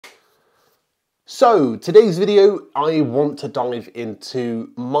So today's video, I want to dive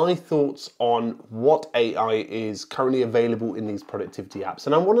into my thoughts on what AI is currently available in these productivity apps.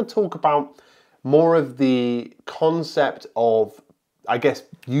 And I want to talk about more of the concept of, I guess,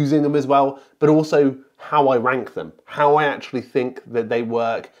 using them as well, but also how I rank them, how I actually think that they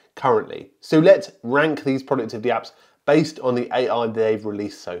work currently. So let's rank these productivity apps based on the AI they've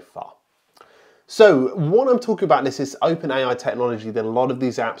released so far. So what I'm talking about is this open AI technology that a lot of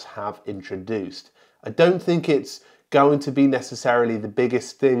these apps have introduced. I don't think it's going to be necessarily the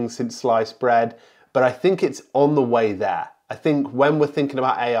biggest thing since sliced bread, but I think it's on the way there. I think when we're thinking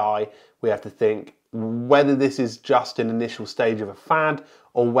about AI, we have to think whether this is just an initial stage of a fad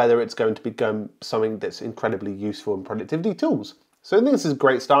or whether it's going to become something that's incredibly useful in productivity tools. So I think this is a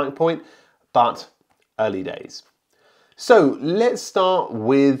great starting point, but early days. So let's start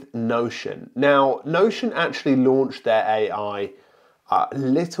with Notion. Now, Notion actually launched their AI a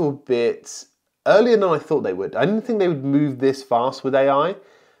little bit earlier than I thought they would. I didn't think they would move this fast with AI.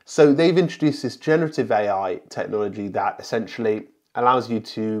 So they've introduced this generative AI technology that essentially allows you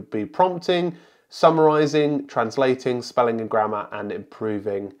to be prompting, summarizing, translating, spelling and grammar, and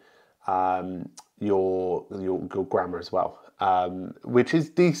improving your grammar as well, which is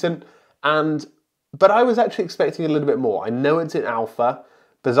decent. But I was actually expecting a little bit more. I know it's in alpha,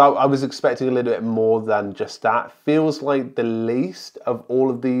 but I was expecting a little bit more than just that. Feels like the least of all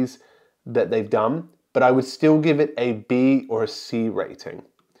of these that they've done, but I would still give it a B or a C rating.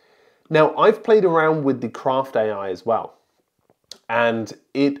 Now, I've played around with the Craft AI as well, and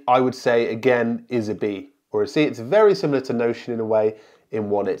it, I would say, again, is a B or a C. It's very similar to Notion in a way in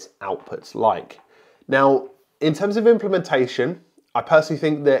what its output's like. Now, in terms of implementation, I personally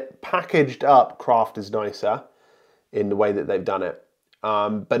think that packaged up Craft is nicer in the way that they've done it.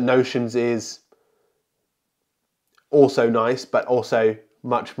 But Notion's is also nice, but also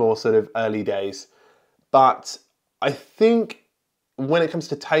much more sort of early days. But I think when it comes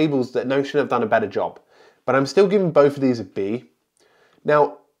to tables that Notion have done a better job. But I'm still giving both of these a B.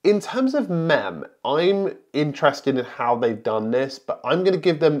 Now, in terms of Mem, I'm interested in how they've done this, but I'm going to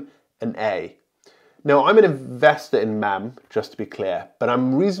give them an A. Now, I'm an investor in Mem, just to be clear, but the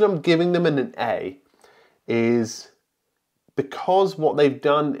reason I'm giving them an A is because what they've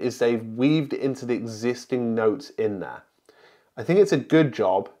done is they've weaved it into the existing notes in there. I think it's a good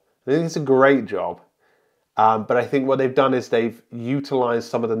job. I think it's a great job. But I think what they've done is they've utilized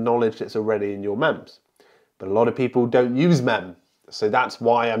some of the knowledge that's already in your Mems. But a lot of people don't use Mem. So that's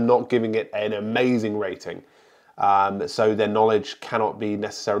why I'm not giving it an amazing rating. So their knowledge cannot be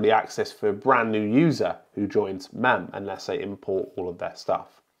necessarily accessed for a brand new user who joins Mem unless they import all of their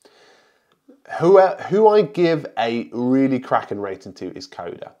stuff. Who I give a really cracking rating to is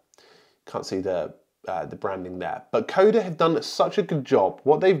Coda. Can't see the branding there. But Coda have done such a good job.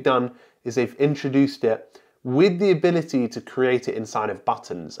 What they've done is they've introduced it with the ability to create it inside of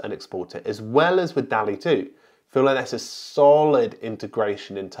buttons and export it, as well as with DALL-E 2. I feel like that's a solid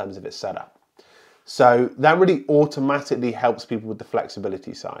integration in terms of its setup. So that really automatically helps people with the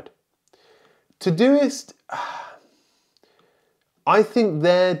flexibility side. Todoist, I think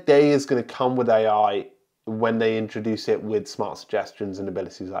their day is going to come with AI when they introduce it with smart suggestions and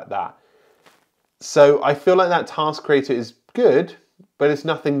abilities like that. So I feel like that task creator is good, but it's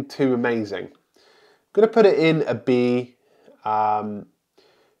nothing too amazing. I'm going to put it in a B, and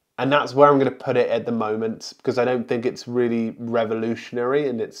that's where I'm going to put it at the moment because I don't think it's really revolutionary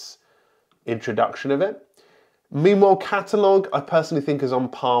in its introduction of it. Meanwhile, Qatalog, I personally think is on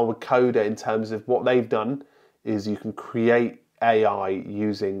par with Coda in terms of what they've done is you can create AI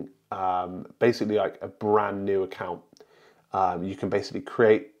using basically like a brand new account. You can basically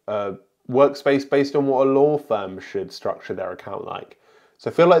create a workspace based on what a law firm should structure their account like. So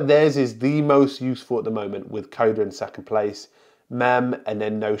I feel like theirs is the most useful at the moment with Coda in second place, Mem, and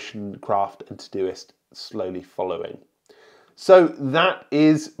then Notion, Craft, and Todoist slowly following. So that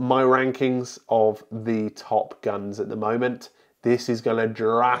is my rankings of the top guns at the moment. This is going to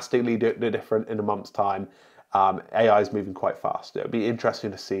drastically do different in a month's time. AI is moving quite fast. It'll be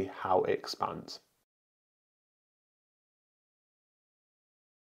interesting to see how it expands.